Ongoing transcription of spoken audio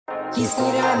He say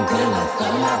that I'm good enough,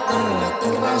 got him out thundering.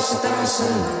 Think about shit that I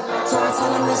shouldn't. So I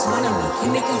tell him it's one of me, he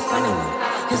making fun of me.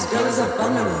 His girl is a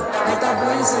bum to me, like that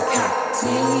boy is a cat.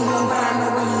 Saying he home, but I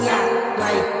know where he at.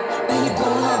 Like, then he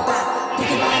blowing her back.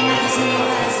 Think about niggas in your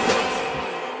ass.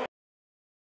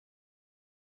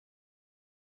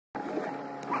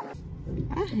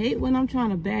 I hate when I'm trying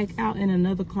to back out and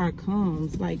another car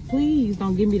comes. Like, please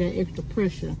don't give me that extra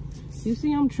pressure. You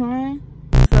see I'm trying?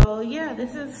 So yeah,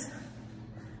 this is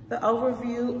the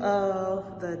overview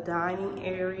of the dining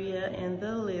area and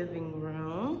the living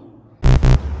room.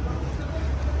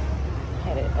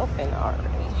 Had it open already.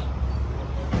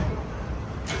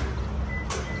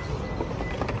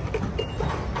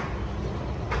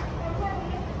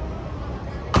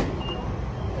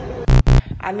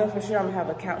 I know for sure I'm gonna have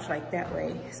a couch like that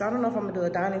way. So I don't know if I'm gonna do a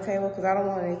dining table because I don't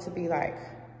want it to be like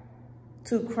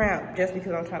too cramped just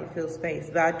because I'm trying to fill space.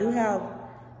 But I do have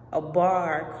a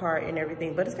bar cart and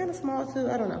everything, but it's kind of small too.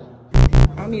 I don't know.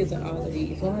 I'm using all of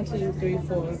these. 1, 2, 3,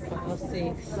 4, 5,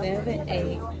 6, 7,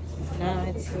 8,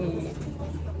 9, 10,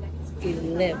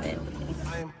 11.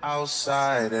 I'm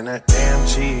outside in an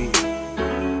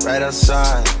AMG, right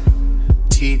outside,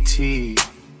 TT.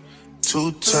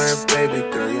 Two-turn baby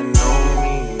girl, you know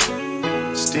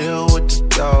me. Still with the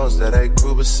dogs that I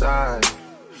grew beside.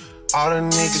 All the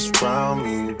niggas around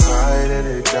me, cry that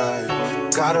they die.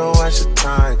 Gotta watch the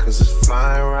time, cause it's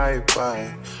flying right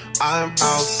by. I'm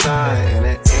outside in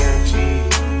an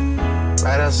AMG,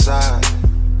 right outside,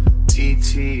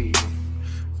 TT.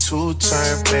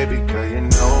 Two-turn baby girl, you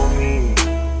know me.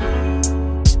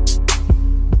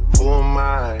 Who am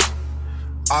I?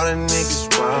 All the niggas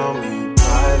around me,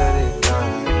 cry that they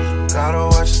die. Gotta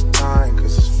watch the time,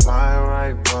 cause it's flying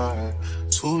right by.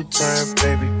 Two-turn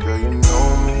baby girl, you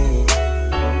know me.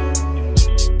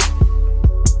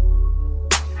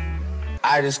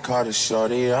 I just caught a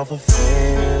shorty off a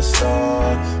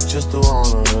Finsta. Just threw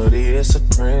on a hoodie, it's a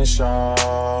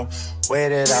Crenshaw. Way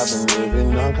that I've been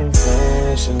living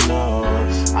unconventional.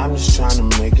 I'm just trying to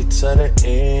make it to the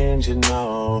end, you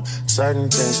know. Certain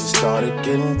things have started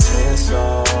getting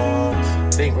tenser.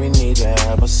 Think we need to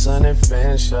have a sun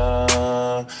adventure.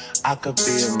 I could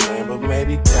be a man, but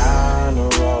maybe down the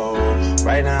road.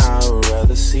 Right now I would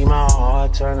rather see my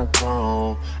heart turn to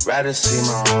chrome. Rather see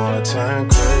my heart turn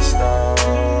crystal.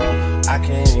 I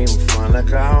can't even front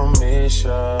like I don't miss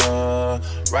ya.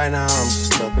 Right now I'm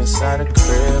just stuck inside a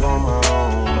crib on my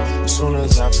own. As soon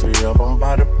as I free up, I'm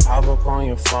about to pop up on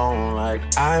your phone. Like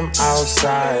I'm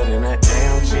outside in an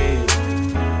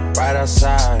AMG, right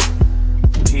outside,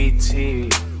 PT.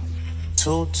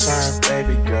 Two-turn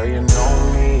baby girl, you know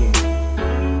me.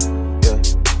 Yeah,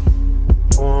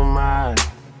 who am I?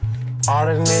 All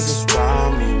the niggas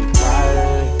around me, ride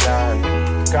or die.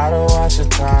 Gotta watch the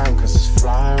time, cause it's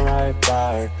flying right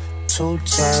by.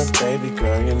 Two-turn baby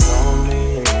girl, you know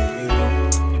me.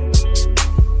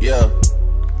 Yeah.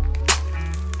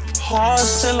 Heart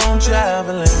still on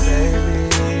javelin, baby.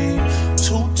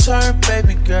 Two-turn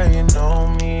baby girl, you know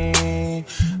me.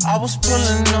 I was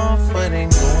pulling off, but they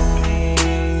knew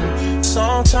me.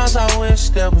 Sometimes I wish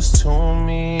there was two of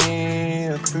me,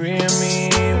 or three of me,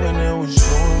 when it was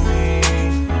you and me.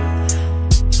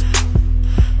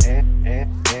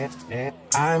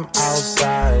 I'm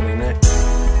outside in it.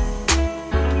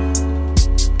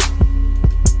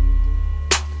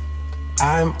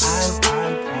 I'm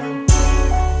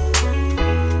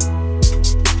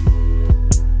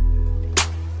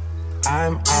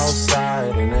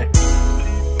outside in it.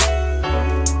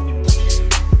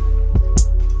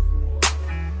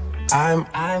 I'm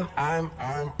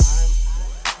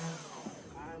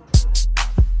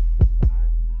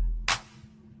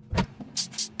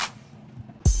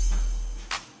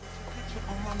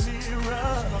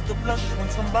the blush when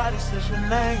somebody says your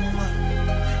name.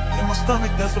 In my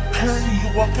stomach there's a pain. You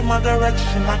walk in my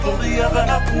direction, I go the other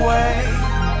way.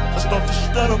 I start to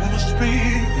stutter when I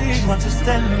speak. Trying to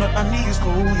stand but my knees go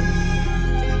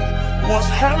weak. What's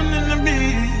happening to me?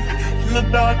 In the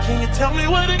dark, can you tell me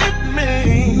what it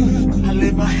means? I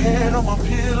lay my head on my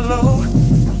pillow,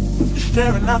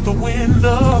 staring out the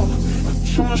window,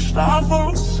 trying to stop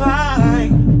for a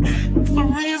sign. It's the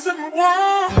reason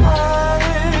why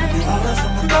you always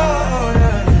on my mind.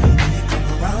 Yeah. You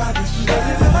come around this way,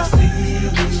 and I see you,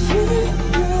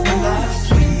 and I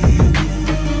see you.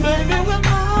 Baby, when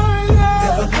I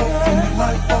never know when you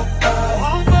might walk by, so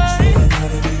I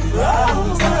gotta be right.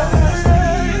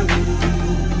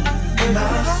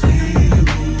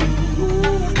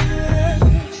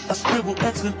 I scribble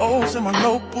X and O's in my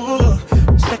notebook,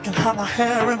 checking how my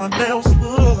hair and my nails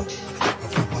look. I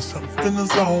feel myself in the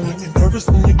zone. When you're nervous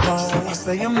when you're gone, I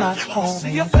say I'm not home.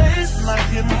 See your face and I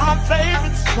hear my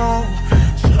favorite song.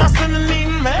 Should I send an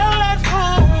email at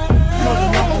home? You're the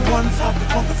number one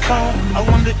topic on the phone. I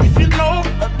wonder if you know,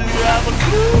 or do you have a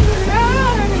clue?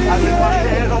 I lay my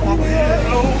head on my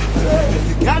pillow.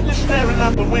 You got me staring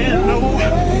out the window.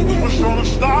 You were showing the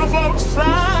stars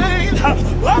outside.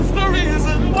 What's the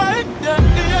reason why?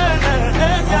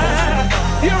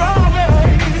 You're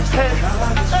always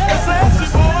sexy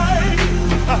boy.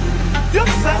 You're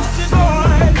sexy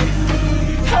boy.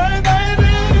 Hey baby.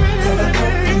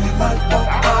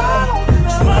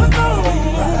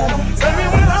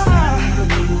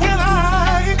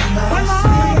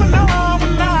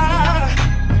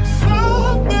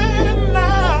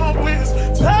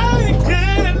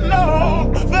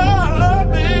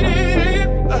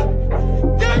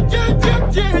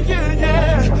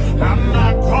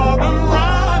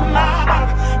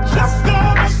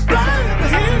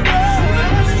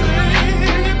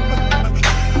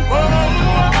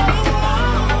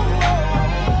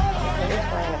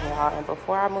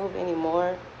 Before I move any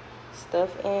more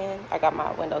stuff in, I got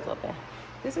my windows open.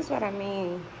 This is what I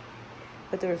mean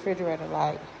with the refrigerator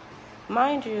light.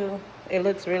 Mind you, it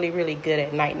looks really, really good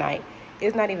at night.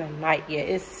 It's not even night yet.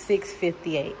 It's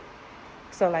 6:58.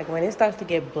 So like when it starts to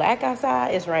get black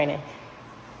outside, it's raining.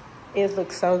 It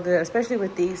looks so good, especially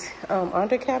with these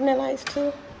under cabinet lights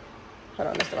too. Hold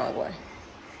on, that's the wrong one.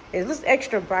 It looks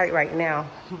extra bright right now,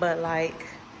 but like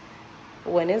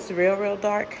when it's real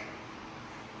dark,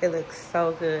 it looks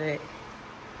so good.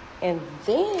 And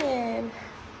then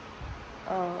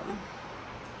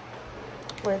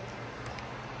with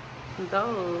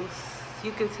those,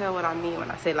 you can tell what I mean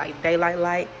when I say like daylight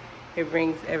light. It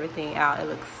brings everything out. It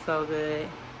looks so good.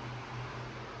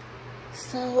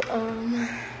 So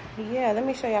yeah, let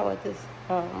me show y'all what this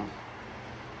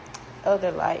other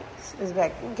light is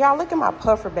back. Y'all look at my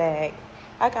puffer bag.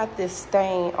 I got this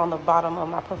stain on the bottom of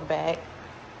my puffer bag.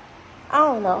 I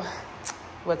don't know.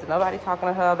 Wasn't nobody talking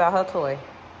to her about her toy.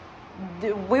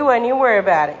 We wasn't even worried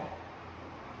about it.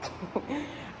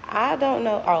 I don't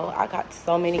know. Oh, I got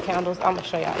so many candles. I'm gonna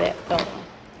show y'all that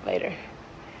later.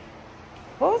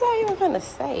 What was I even gonna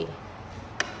say?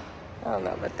 I don't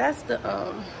know, but that's the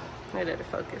where did it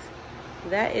focus?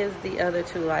 That is the other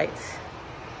two lights.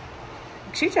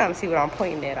 She's trying to see what I'm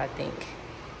pointing at, I think.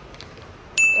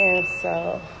 And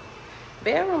so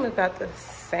bedroom is about the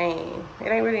same. It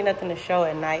ain't really nothing to show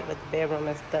at night with the bedroom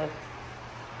and stuff.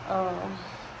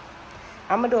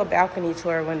 I'm gonna do a balcony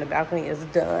tour when the balcony is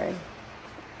done.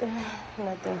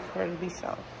 Nothing for it to be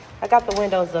shown. I got the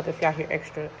windows up if y'all hear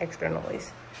extra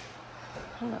noise.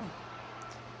 I don't know.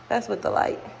 That's with the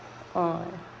light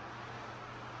on.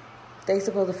 They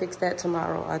supposed to fix that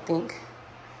tomorrow, I think.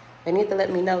 They need to let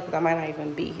me know because I might not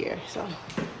even be here. So,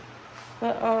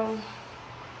 but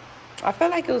I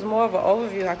felt like it was more of an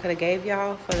overview I could have gave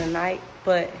y'all for the night,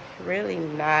 but really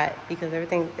not because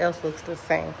everything else looks the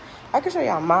same. I can show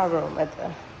y'all my room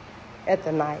at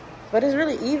the night, but it's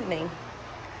really evening.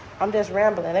 I'm just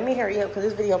rambling. Let me hurry up because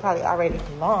this video probably already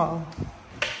long.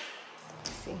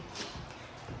 Let's see.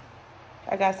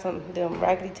 I got them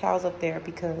raggedy towels up there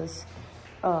because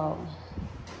I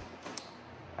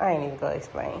ain't even gonna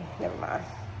explain. Never mind.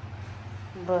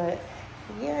 But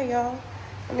yeah, y'all.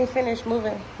 Let me finish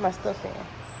moving my stuff in.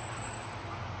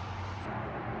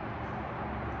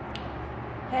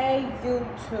 Hey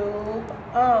YouTube.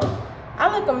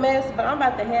 I look a mess, but I'm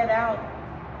about to head out.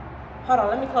 Hold on,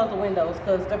 let me close the windows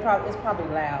because it's probably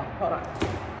loud. Hold on.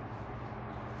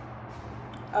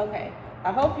 Okay,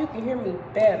 I hope you can hear me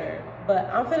better, but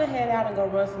I'm finna head out and go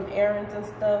run some errands and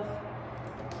stuff.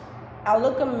 I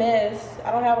look a mess.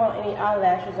 I don't have on any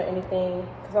eyelashes or anything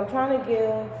because I'm trying to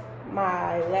give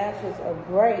my lashes a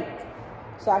break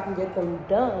so I can get them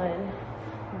done.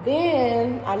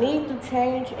 Then I need to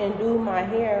change and do my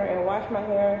hair and wash my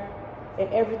hair and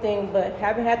everything, but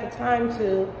haven't had the time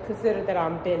to consider that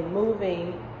I've been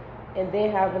moving and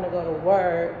then having to go to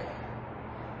work.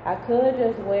 I could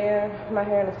just wear my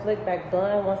hair in a slick back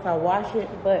bun once I wash it,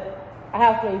 but I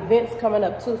have some events coming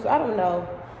up too, so I don't know.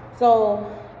 So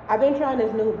I've been trying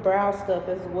this new brow stuff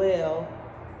as well,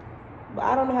 but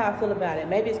I don't know how I feel about it.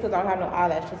 Maybe it's because I don't have no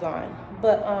eyelashes on.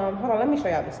 But hold on, let me show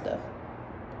y'all this stuff.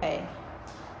 Okay,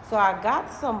 so I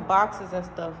got some boxes and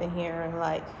stuff in here, and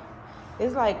like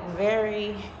it's like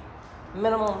very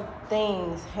minimum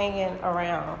things hanging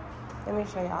around. Let me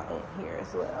show y'all in here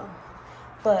as well.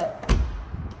 But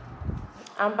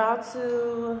I'm about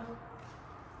to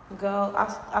go.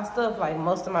 I stuffed like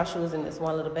most of my shoes in this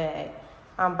one little bag.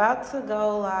 I'm about to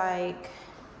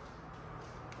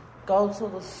go to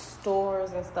the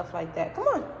stores and stuff like that. Come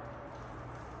on.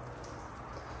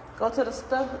 go to the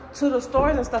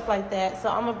stores and stuff like that. So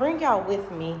I'm gonna bring y'all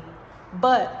with me.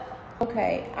 But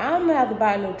okay, I'm gonna have to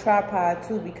buy a new tripod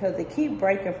too because it keep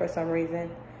breaking for some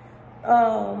reason.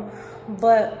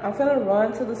 But I'm gonna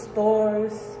run to the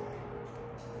stores.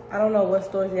 I don't know what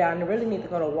stores yet. I really need to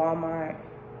go to Walmart.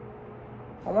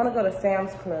 I want to go to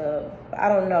Sam's Club, but I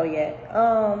don't know yet.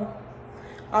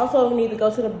 Also need to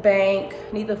go to the bank.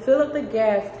 Need to fill up the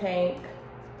gas tank.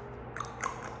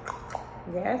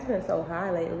 Gas been so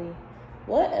high lately.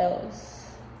 What else?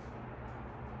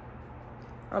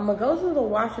 I'm gonna go to the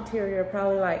washateria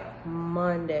probably like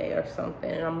Monday or something,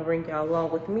 and I'm gonna bring y'all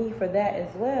along with me for that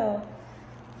as well.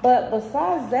 But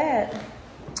besides that,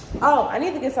 oh, I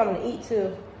need to get something to eat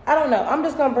too. I don't know. I'm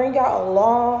just gonna bring y'all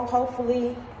along.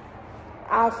 Hopefully,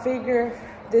 I'll figure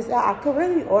this out. I could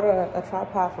really order a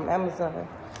tripod from Amazon,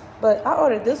 but I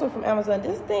ordered this one from Amazon.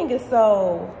 This thing is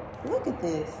so, look at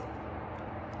this.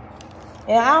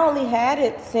 And I only had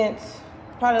it since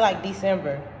probably like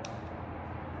December.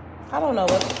 I don't know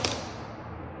what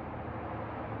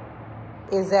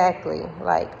exactly.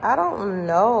 Like, I don't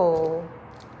know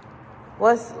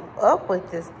what's up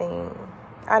with this thing.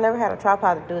 I never had a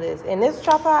tripod to do this. And this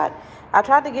tripod, I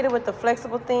tried to get it with the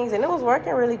flexible things, and it was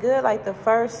working really good. Like the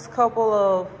first couple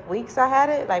of weeks I had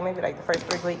it, like maybe like the first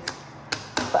 3 weeks.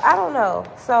 But I don't know.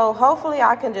 So hopefully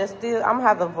I can just I'm gonna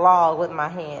have the vlog with my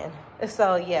hand.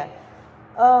 So yeah.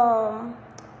 I'm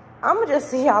gonna just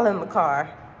see y'all in the car.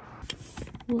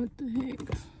 What the heck?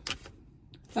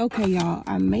 Okay, y'all,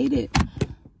 I made it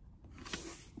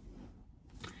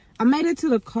to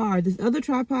the car. This other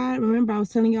tripod, remember I was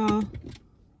telling y'all,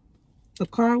 the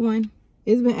car one,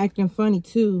 it's been acting funny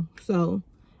too. So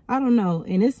I don't know.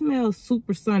 And it smells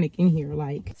supersonic in here,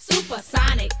 like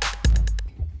supersonic.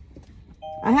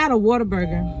 I had a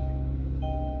Whataburger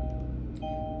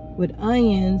with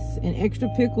onions and extra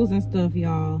pickles and stuff,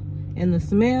 y'all, and the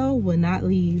smell would not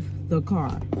leave the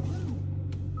car.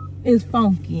 It's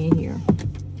funky in here.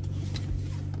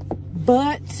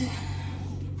 But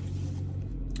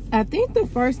I think the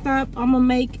first stop I'm gonna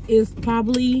make is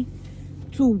probably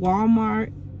to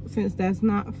Walmart, since that's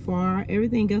not far.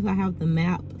 Everything else I have the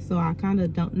map, so I kind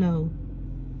of don't know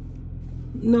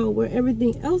where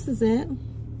everything else is at.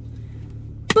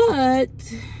 But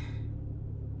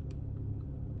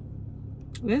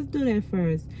let's do that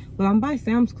first. Well, I'm by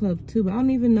Sam's Club too, but I don't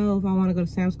even know if I want to go to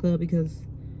Sam's Club because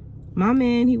my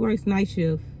man, he works night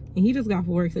shift and he just got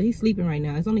for work, so he's sleeping right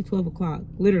now. It's only 12 o'clock,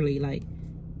 literally, like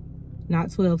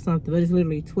not 12 something, but it's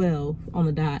literally 12 on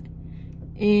the dot.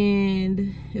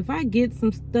 And if I get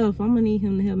some stuff, I'm gonna need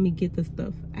him to help me get the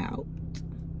stuff out.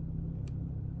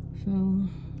 So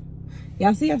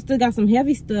y'all see I still got some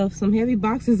heavy stuff, some heavy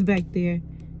boxes back there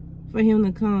for him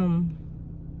to come.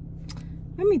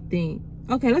 Let me think.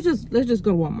 Okay, let's just go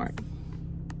to Walmart.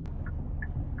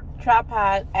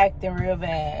 Tripod acting real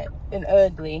bad and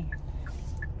ugly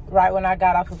right when I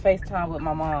got off of FaceTime with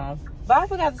my mom. But I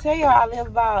forgot to tell y'all I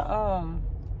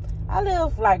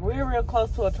live like real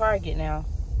close to a Target now.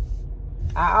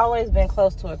 I always been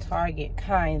close to a Target,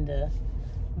 kinda,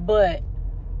 but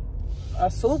a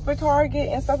super Target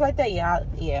and stuff like that,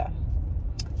 yeah.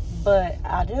 But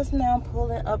I just now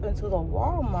pulling up into the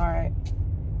Walmart.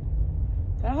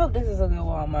 I hope this is a good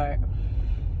Walmart.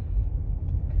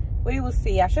 We will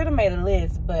see. I should have made a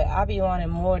list, but I be wanting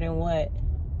more than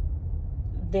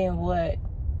what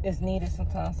is needed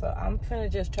sometimes. So I'm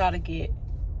finna just try to get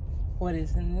what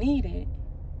is needed.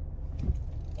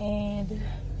 And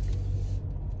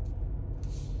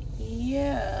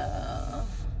yeah.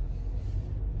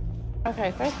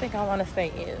 Okay, first thing I want to say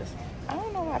is, I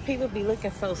don't know why people be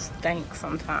looking so stank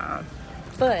sometimes,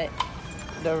 but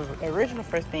the original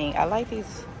first thing, I like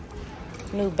these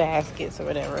new baskets or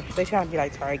whatever. They trying to be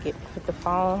like Target with the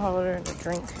phone holder and the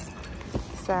drink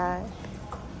side.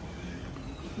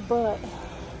 But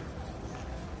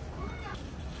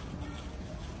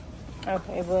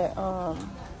okay, but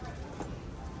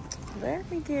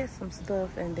let me get some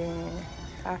stuff and then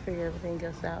I'll figure everything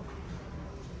else out.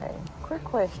 Okay, quick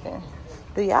question.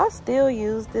 Do y'all still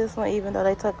use this one even though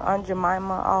they took Aunt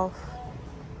Jemima off?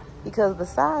 Because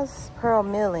besides Pearl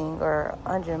Milling or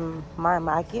Aunt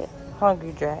Jemima, I get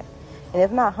Hungry Jack. And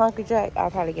if not Hungry Jack, I'll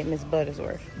probably get Miss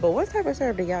Buttersworth. But what type of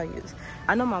syrup do y'all use?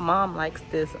 I know my mom likes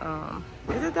this,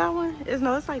 is it that one? It's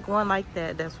like one like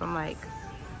that that's from like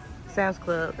Sam's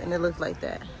Club and it looks like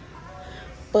that.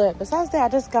 But besides that, I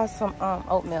just got some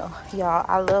oatmeal. Y'all,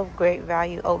 I love Great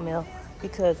Value oatmeal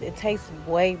because it tastes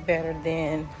way better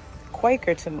than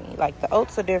Quaker to me. Like the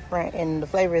oats are different and the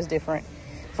flavor is different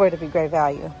for it to be Great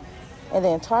Value. And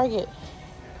then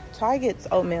Target's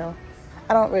oatmeal,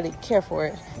 I don't really care for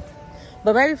it.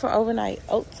 But maybe for overnight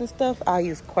oats and stuff, I'll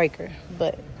use Quaker.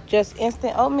 But just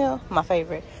instant oatmeal, my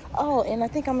favorite. Oh, and I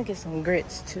think I'm gonna get some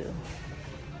grits too.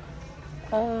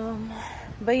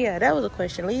 But yeah, that was a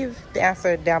question. Leave the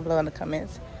answer down below in the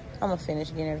comments. I'm gonna finish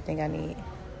getting everything I need.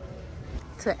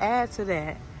 To add to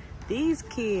that, these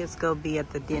kids go be at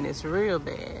the dentist real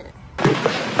bad.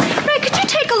 Ray, could you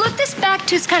take a look? This back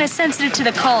tooth's kind of sensitive to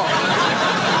the cold.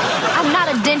 I'm not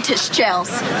a dentist, Chels.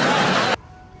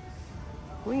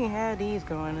 We ain't had these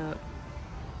growing up.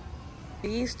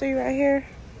 These three right here,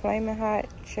 Flamin' Hot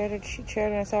cheddar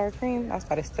and sour cream. I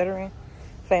started stuttering.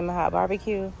 Flamin' Hot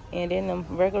barbecue, and then them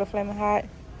regular Flamin' Hot.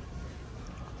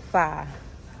 Fire,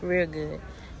 real good.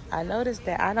 I noticed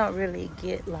that I don't really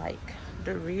get like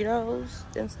Doritos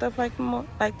and stuff like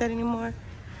that anymore,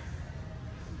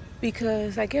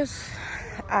 because I guess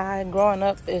growing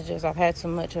up, it's just I've had so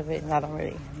much of it and I don't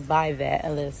really buy that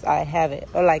unless I have it.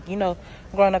 Or like, you know,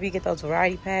 growing up you get those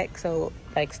variety packs, so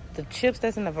like the chips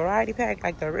that's in the variety pack,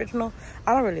 like the original,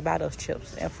 I don't really buy those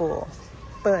chips in full.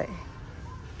 But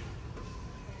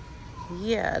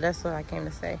yeah, that's what I came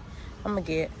to say. I'm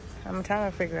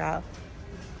trying to figure out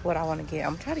what I want to get.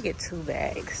 I'm trying to get 2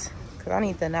 bags because I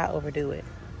need to not overdo it.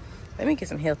 Let me get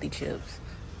some healthy chips.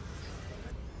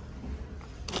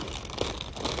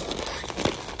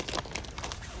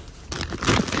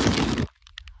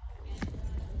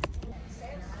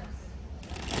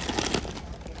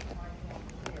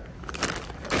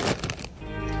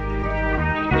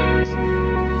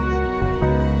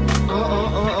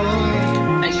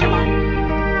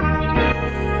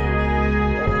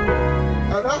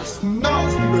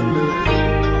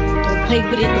 Play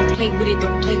with it, don't play with it,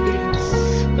 don't play with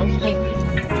it, don't play with it.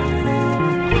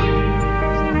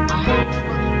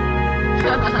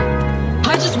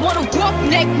 I just want a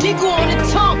roughneck nigga on the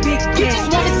tongue. You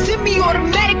just wanna send me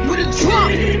automatic with a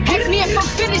drum. Ask me if I'm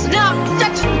finished now,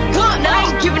 sex gun. I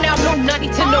ain't giving out no nutty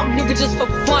to no nigga just for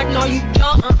fun. Are you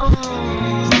dumb?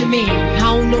 Other man, I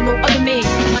don't know no other man.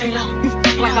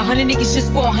 Like 100 niggas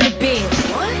just for 100 bands.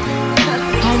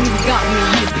 I don't even got me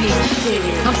 100 bands.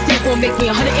 I'm still gonna make me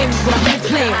 100 M's with 100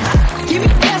 plans. Give me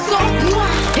the peso,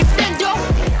 extendo.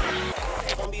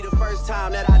 It won't be the first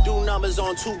time that I do numbers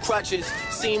on 2 crutches.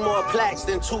 Seen more plaques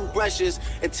than 2 brushes.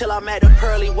 Until I'm at the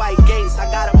pearly white gates, I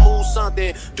gotta move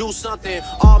something, do something.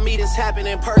 All meetings happen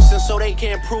in person, so they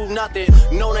can't prove nothing.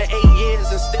 Known her 8 years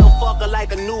and still fuck her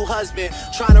like a new husband.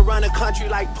 Trying to run a country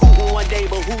like Putin one day,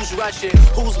 but who's rushing?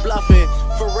 Who's bluffing?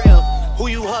 For real. Who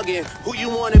you hugging? Who you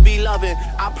wanna be loving?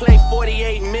 I play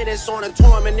 48 minutes on a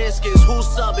torn meniscus. Who's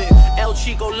subbing? El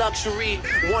Chico Luxury.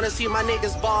 Wanna see my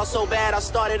niggas ball so bad I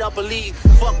started up a league.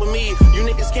 Fuck with me, you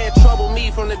niggas can't trouble me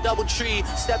from the double tree.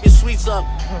 Step your sweets up.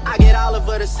 I get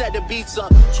Oliver to set the beats up.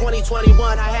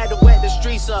 2021, I had to wet the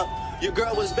streets up. Your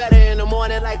girl was better in the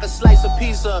morning like a slice of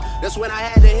pizza. That's when I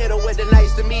had to hit her with the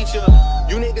nice to meet ya.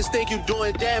 You niggas think you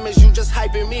doing damage, you just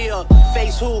hyping me up.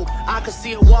 Face who? I could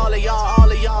see a wall of y'all, all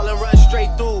of y'all, and run straight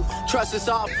through. Trust it's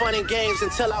all fun and games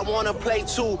until I wanna play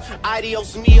too.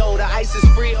 Adios mio, the ice is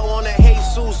frio on the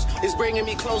Jesus. It's bringing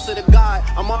me closer to God.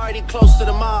 I'm already close to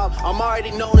the mob. I'm already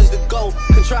known as the GOAT.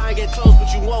 Can try and get close,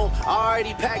 but you won't. I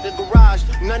already packed the garage.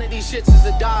 None of these shits is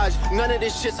a Dodge. None of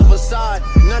this shit's a facade.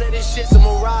 None of this shit's a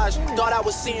mirage. Thought I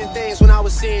was seeing things when I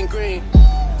was seeing green.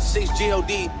 6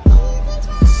 GOD,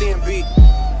 CMB.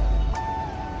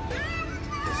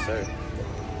 Yes, sir.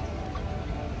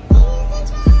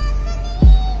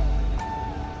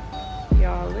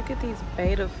 Y'all, look at these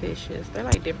betta fishes. They're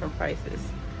like different prices.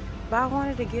 But I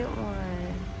wanted to get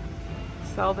one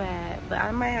so bad. But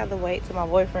I might have to wait till my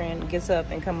boyfriend gets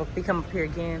up and come up here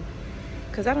again.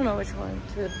 Because I don't know which one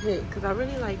to pick. Because I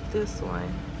really like this one.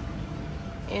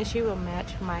 And she will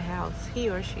match my house, he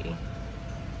or she.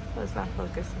 Oh, it's not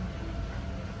focusing.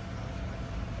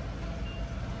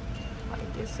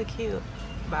 Like, this is cute,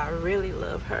 but I really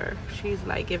love her. She's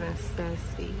like giving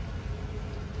sassy.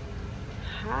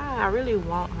 Hi, I really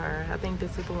want her. I think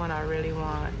this is the one I really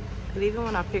want. Because even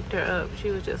when I picked her up,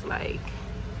 she was just like,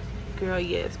 girl,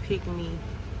 yes, pick me.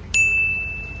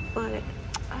 But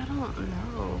I don't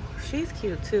know. She's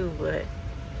cute too, but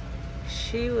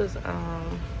she was,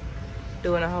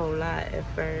 doing a whole lot at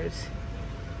first.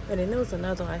 And then there was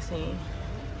another one I seen.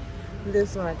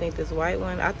 This one, I think this white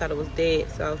one, I thought it was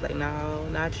dead, so I was like, no,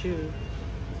 not you.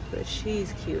 But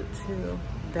she's cute too.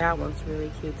 That one's really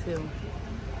cute too.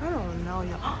 I don't know,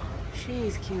 y'all.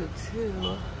 She's cute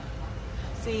too.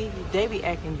 See, they be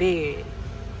acting dead.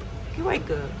 You wake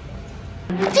up.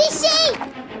 Fishy!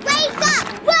 Wake up!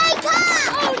 Wake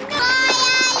up! Oh no!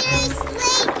 Why are you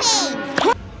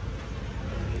sleeping?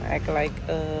 Act like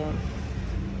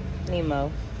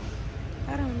Nemo.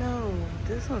 I don't know.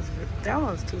 That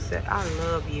one's too set. I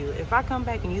love you. If I come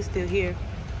back and you still here,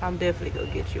 I'm definitely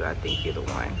gonna get you. I think you're the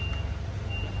one.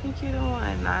 I think you're the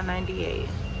one. $9.98.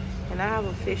 And I have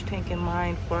a fish tank in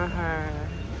mind for her.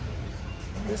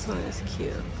 This one is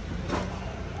cute.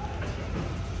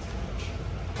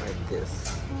 Or this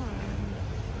one.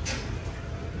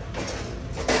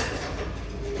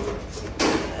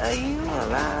 Are you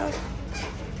alive?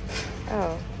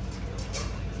 Oh.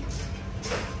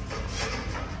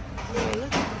 Yeah,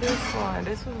 look at this one.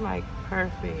 This was like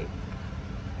perfect.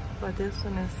 But this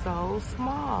one is so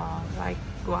small. Like,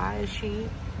 why is she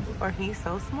or he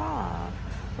so small?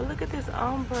 But look at this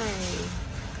ombre.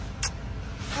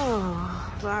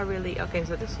 Oh, well, I really, okay,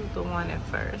 so this was the one at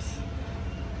first.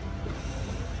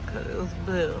 Because it was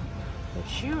blue.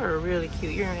 But you are really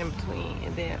cute. You're in between.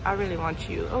 And then I really want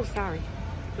you. Oh, sorry.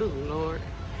 Oh, Lord.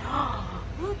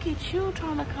 Look at you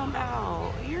trying to come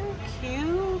out. You're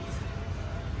cute.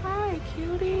 Hi,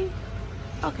 cutie.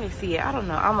 Okay, see, I don't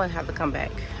know. I'm going to have to come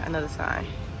back another time.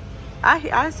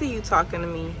 I see you talking to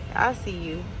me. I see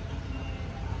you.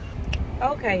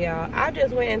 Okay, y'all. I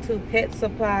just went into Pet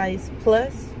Supplies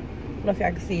Plus. I don't know if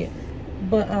y'all can see it.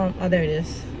 But, oh, there it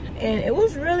is. And it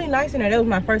was really nice in there. That was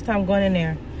my first time going in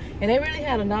there. And they really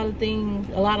had a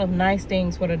lot of nice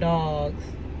things for the dogs.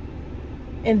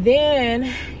 And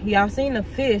then, y'all seen the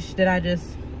fish that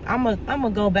I'm gonna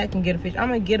go back and get a fish. I'm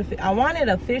gonna get a fish. I wanted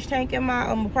a fish tank in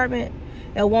my apartment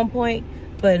at one point.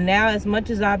 But now, as much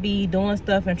as I be doing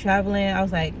stuff and traveling, I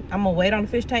was like, I'm gonna wait on the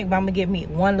fish tank, but I'm gonna get me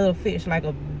one little fish, like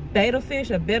a betta fish,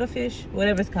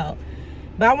 whatever it's called.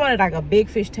 But I wanted like a big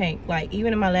fish tank. Like,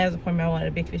 even in my last apartment, I wanted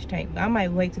a big fish tank. But I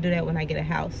might wait to do that when I get a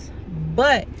house.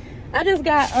 But I just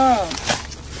got,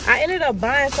 I ended up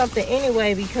buying something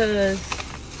anyway because,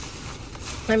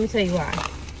 let me tell you why.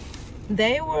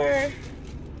 They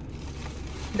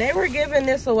were giving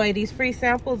this away, these free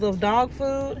samples of dog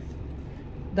food.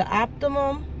 The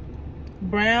Optimum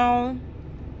brown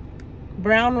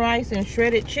rice and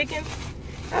shredded chicken.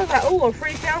 I was like, oh, a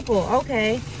free sample,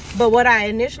 okay. But what I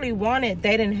initially wanted,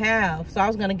 they didn't have. So I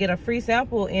was gonna get a free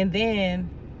sample and then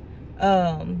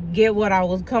get what I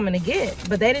was coming to get.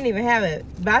 But they didn't even have it.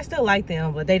 But I still like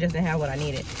them, but they just didn't have what I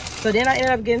needed. So then I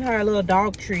ended up getting her a little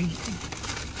dog treat,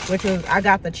 which was, I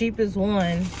got the cheapest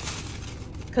one.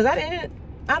 Cause I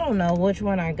don't know which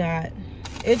one I got.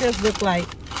 It just looked like,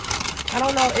 I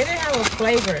don't know, it didn't have a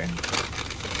flavor.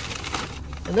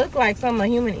 It looked like something a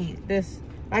human eats. This,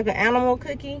 like an animal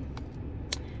cookie.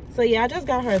 So yeah, I just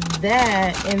got her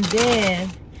that. And then,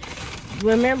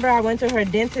 remember I went to her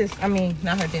dentist, I mean,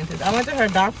 not her dentist. I went to her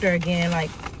doctor again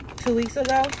like 2 weeks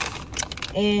ago.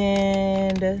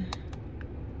 And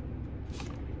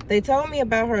they told me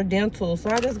about her dental. So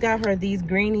I just got her these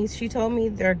greenies. She told me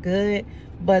they're good.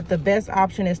 But the best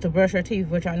option is to brush her teeth,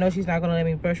 which I know she's not going to let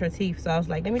me brush her teeth. So I was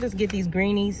like, let me just get these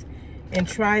greenies and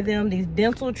try them, these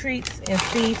dental treats, and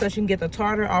see so she can get the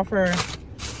tartar off her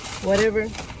whatever.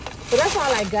 So that's all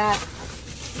I got.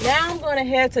 Now I'm going to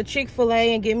head to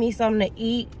Chick-fil-A and get me something to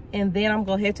eat. And then I'm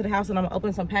going to head to the house and I'm going to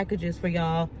open some packages for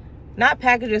y'all. Not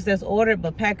packages that's ordered,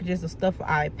 but packages of stuff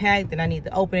I packed and I need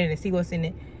to open it and see what's in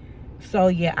it. So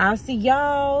yeah, I'll see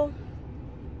y'all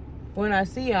when I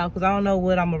see y'all, because I don't know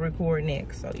what I'm gonna record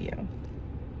next. So yeah,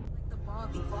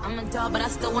 I'm a dog, but I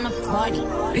still wanna party.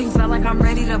 Pink felt like I'm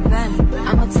ready to bend.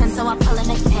 I'm a 10, so I pull in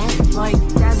a 10. Like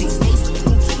Gabby, Stacy,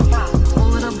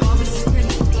 all of the Barbies is pretty.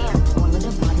 Damn, all of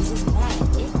the bodies is bad.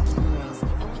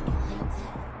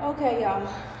 Okay, y'all,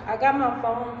 I got my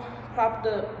phone propped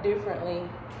up differently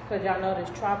because y'all know this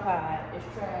tripod is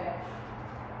trash.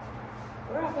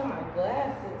 Where I put my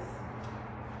glasses?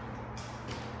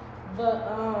 But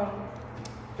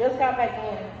just got back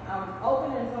in. I'm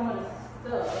opening some of the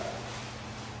stuff.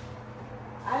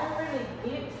 I didn't really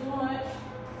get too much.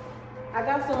 I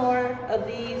got some more of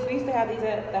these. We used to have these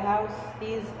at the house.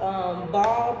 These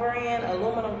Ball brand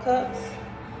aluminum cups.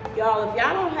 Y'all, if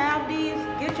y'all don't have these,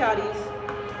 get y'all these.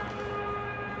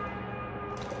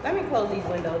 Let me close these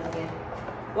windows again.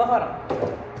 Well, hold on.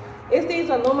 It's these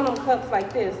aluminum cups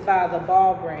like this by the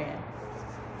Ball brand.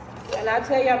 And I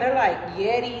tell y'all, they're like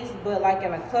Yetis, but like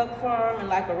in a cup form and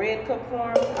like a red cup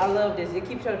form. I love this. It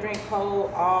keeps your drink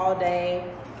cold all day.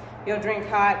 Your drink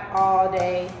hot all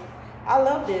day. I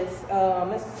love this.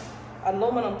 It's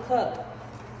aluminum cup.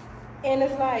 And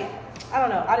it's like, I don't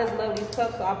know. I just love these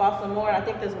cups, so I bought some more. I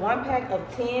think this one pack of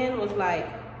 10 was like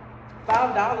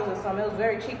 $5 or something. It was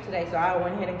very cheap today, so I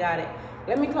went ahead and got it.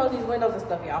 Let me close these windows and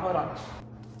stuff, y'all. Hold on.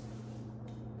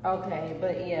 Okay,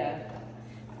 but yeah.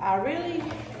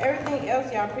 Everything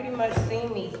else y'all pretty much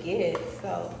seen me get,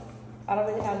 so I don't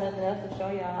really have nothing else to show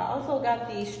y'all. I also got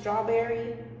these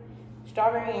strawberry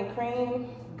strawberry and cream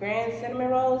grand cinnamon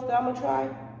rolls that I'm gonna try.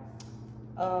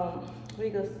 We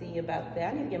gonna see about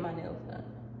that. I need to get my nails done.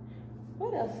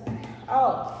 What else?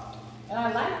 Oh, and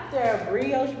I like their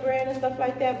brioche bread and stuff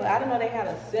like that, but I didn't know they had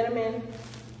a cinnamon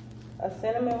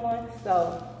one.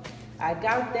 So I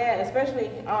got that, especially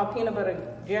peanut butter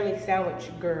jelly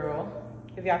sandwich girl,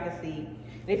 if y'all can see.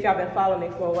 And if y'all been following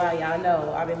me for a while, y'all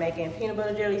know I've been making peanut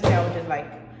butter jelly sandwiches, like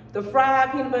the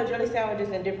fried peanut butter jelly sandwiches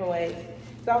in different ways.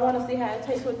 So I want to see how it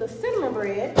tastes with the cinnamon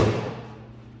bread.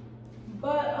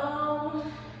 But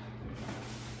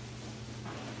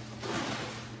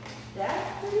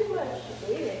that's pretty much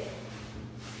it.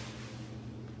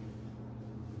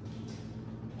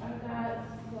 I got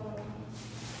some,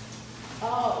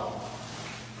 oh,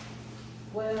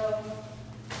 well,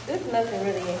 there's nothing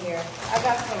really in here. I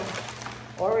got some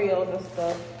Oreos and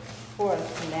stuff for a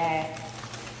snack.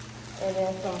 And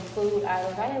then some food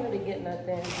items. I didn't really get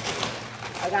nothing.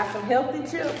 I got some healthy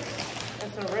chips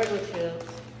and some regular chips.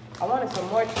 I wanted some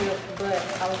more chips,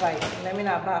 but I was like, let me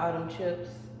not buy all them chips.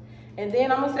 And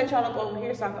then I'm gonna set y'all up over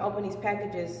here so I can open these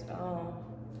packages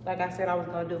like I said I was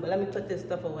gonna do. But let me put this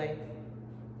stuff away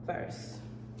first.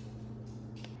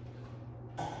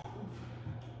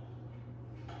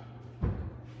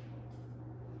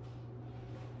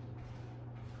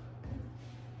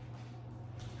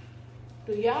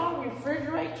 Do y'all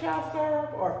refrigerate y'all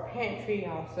syrup or pantry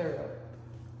y'all syrup?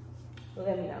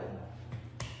 Let me know.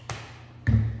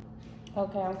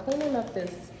 Okay, I'm cleaning up this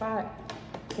spot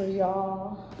for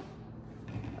y'all.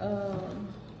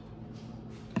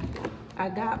 I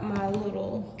got my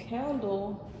little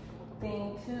candle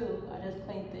thing too. I just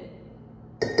cleaned it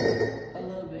a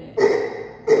little bit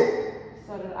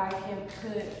so that I can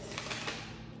put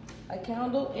a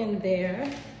candle in there.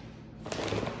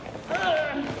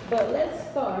 But let's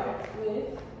start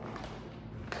with,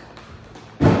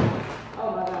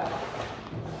 oh my God.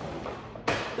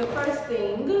 The first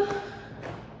thing,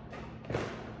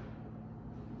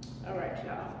 all right,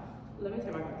 y'all. Let me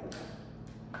take my glasses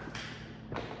off.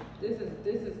 This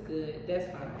is good. That's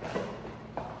fine.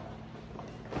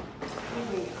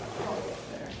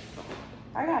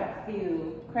 I got a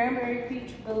few. Cranberry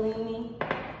peach Bellini.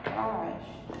 Gosh.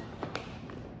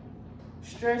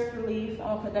 Stress relief. I'm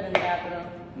gonna put that in the bathroom.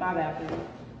 My bathroom.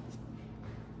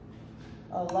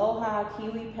 Aloha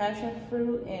kiwi passion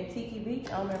fruit and tiki beach.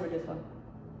 I don't remember this one.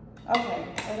 Okay.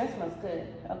 Oh, that smells good.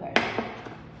 Okay.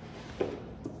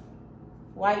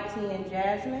 White tea and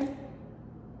jasmine.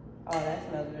 Oh, that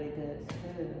smells really good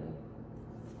too.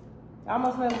 It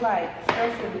almost smells like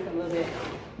stress relief a little bit.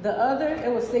 The other,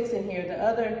 it was 6 in here. The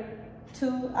other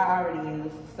 2 I already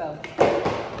used. So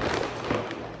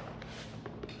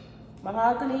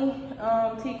mahogany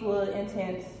teak wood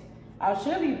intense. I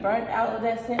should be burnt out of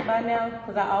that scent by now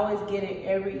because I always get it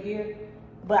every year,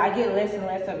 but I get less and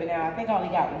less of it now. I think I only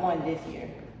got 1 this year.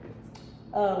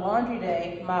 Laundry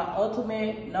Day, my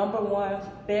ultimate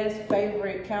 #1 best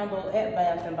favorite candle at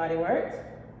Bath and Body Works.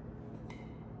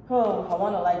 Oh, I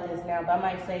want to light this now, but I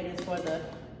might save this for the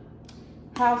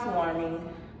housewarming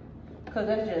because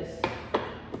that's just,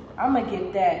 I'm gonna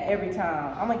get that every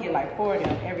time. I'm gonna get like 4 of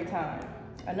them every time.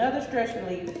 Another stress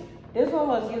relief. This one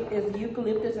is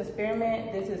eucalyptus and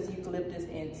spearmint. This is eucalyptus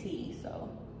and tea. So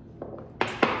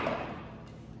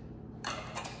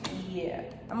yeah,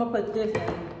 I'm gonna put this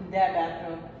in that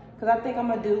bathroom because I think I'm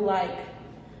gonna do like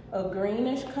a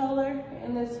greenish color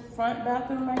in this front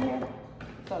bathroom right here.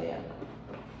 So yeah.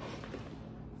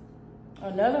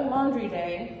 Another laundry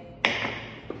day.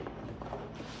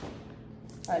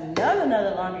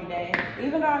 Another laundry day.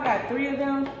 Even though I got 3 of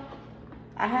them,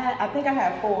 I think I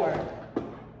had 4,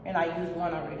 and I used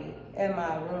 1 already in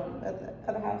my room at the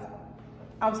other house.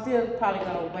 I'm still probably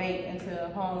gonna wait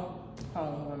until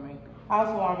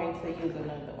housewarming to use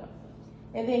another one.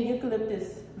 And then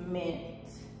eucalyptus mint.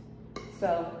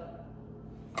 So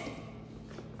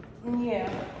yeah,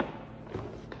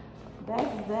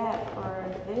 that's that for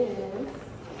this.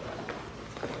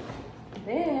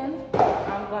 Then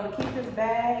I'm gonna keep this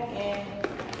bag and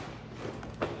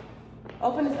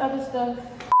open this other stuff